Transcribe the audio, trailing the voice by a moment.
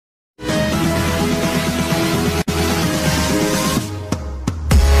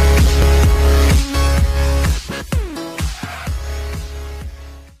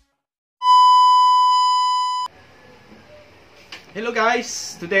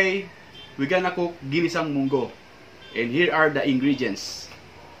guys, today we're gonna cook Ginisang Monggo. And here are the ingredients.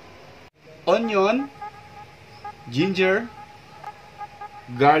 Onion, ginger,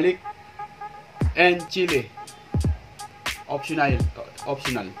 garlic, and chili. Optional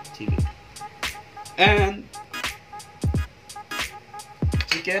chili. And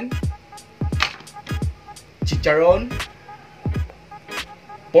chicken, chicharon,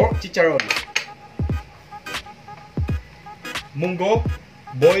 pork chicharon, monggo,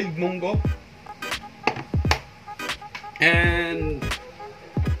 boiled monggo, and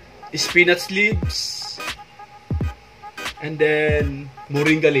spinach leaves, and then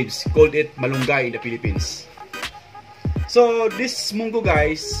moringa leaves, called it malunggay in the Philippines. So this monggo,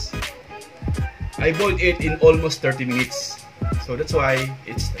 guys, I boiled it in almost 30 minutes. So that's why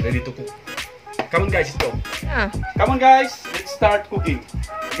it's ready to cook. Come on guys, let's go. Yeah. Come on guys, let's start cooking.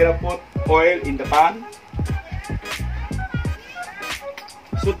 We're gonna put oil in the pan.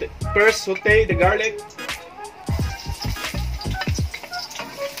 First, saute the garlic.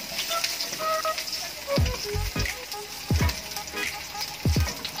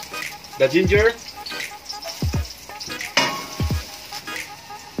 The ginger.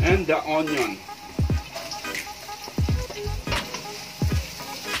 And the onion.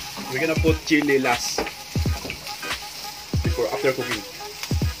 We're gonna put chili last after cooking.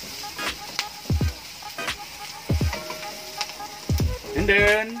 And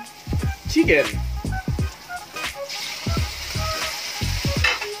then chicken.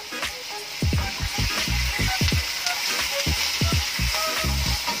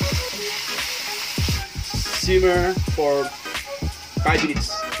 Simmer for 5 minutes.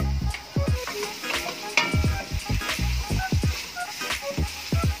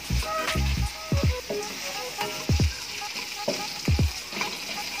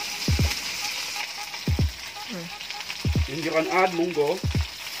 And you can add monggo.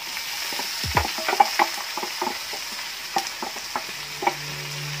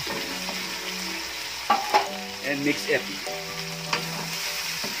 And mix it.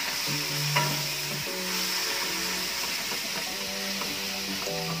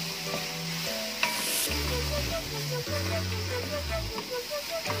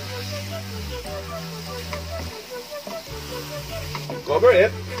 Cover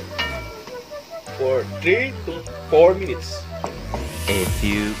it for 3 to 4 minutes. A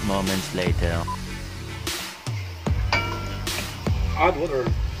few moments later. Add water.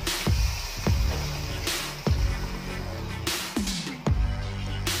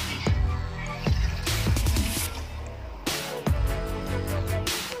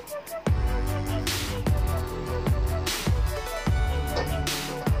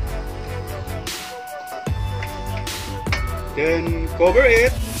 Then cover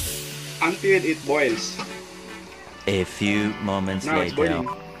it until it boils. A few moments Now it's later. boiling.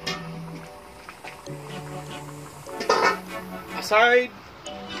 Aside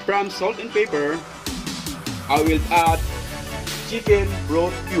from salt and pepper, I will add chicken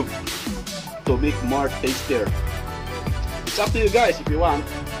broth cube to make more tastier. It's up to you guys if you want.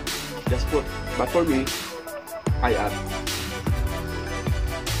 Just put, but for me, I add.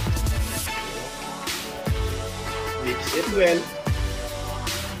 Mix it well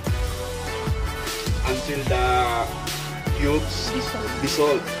until the cubes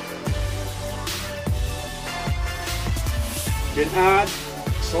dissolve. Then add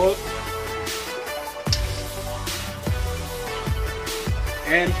salt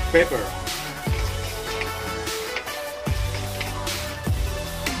and pepper.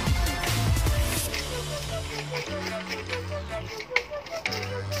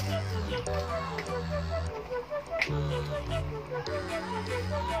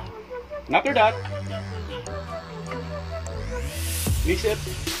 And after that, mix it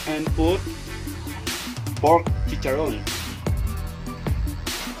and put pork chicharon.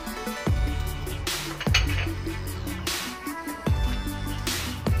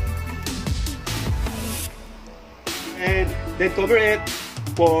 And then cover it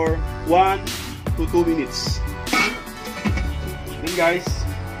for 1 to 2 minutes. Then guys,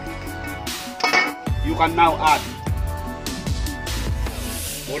 you can now add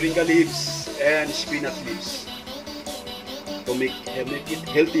moringa leaves and spinach leaves to make it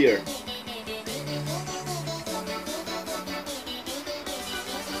healthier.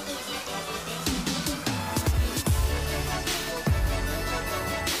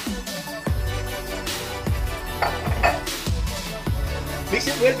 Mix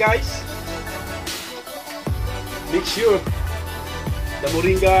it well, guys. Make sure the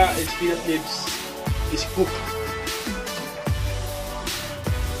moringa and spinach leaves is cooked.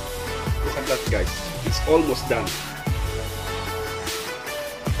 Look at that, guys. It's almost done.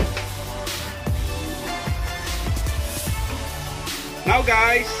 Now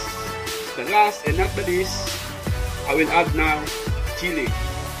guys, the last and not the least, I will add now chili.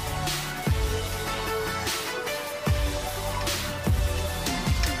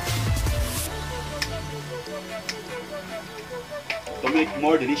 To make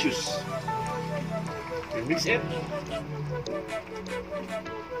more delicious. And mix it.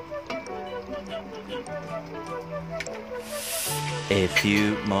 A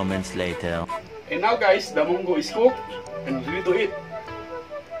few moments later. And now guys, the monggo is cooked and ready to eat.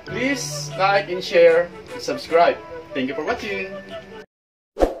 Please like and share and subscribe. Thank you for watching.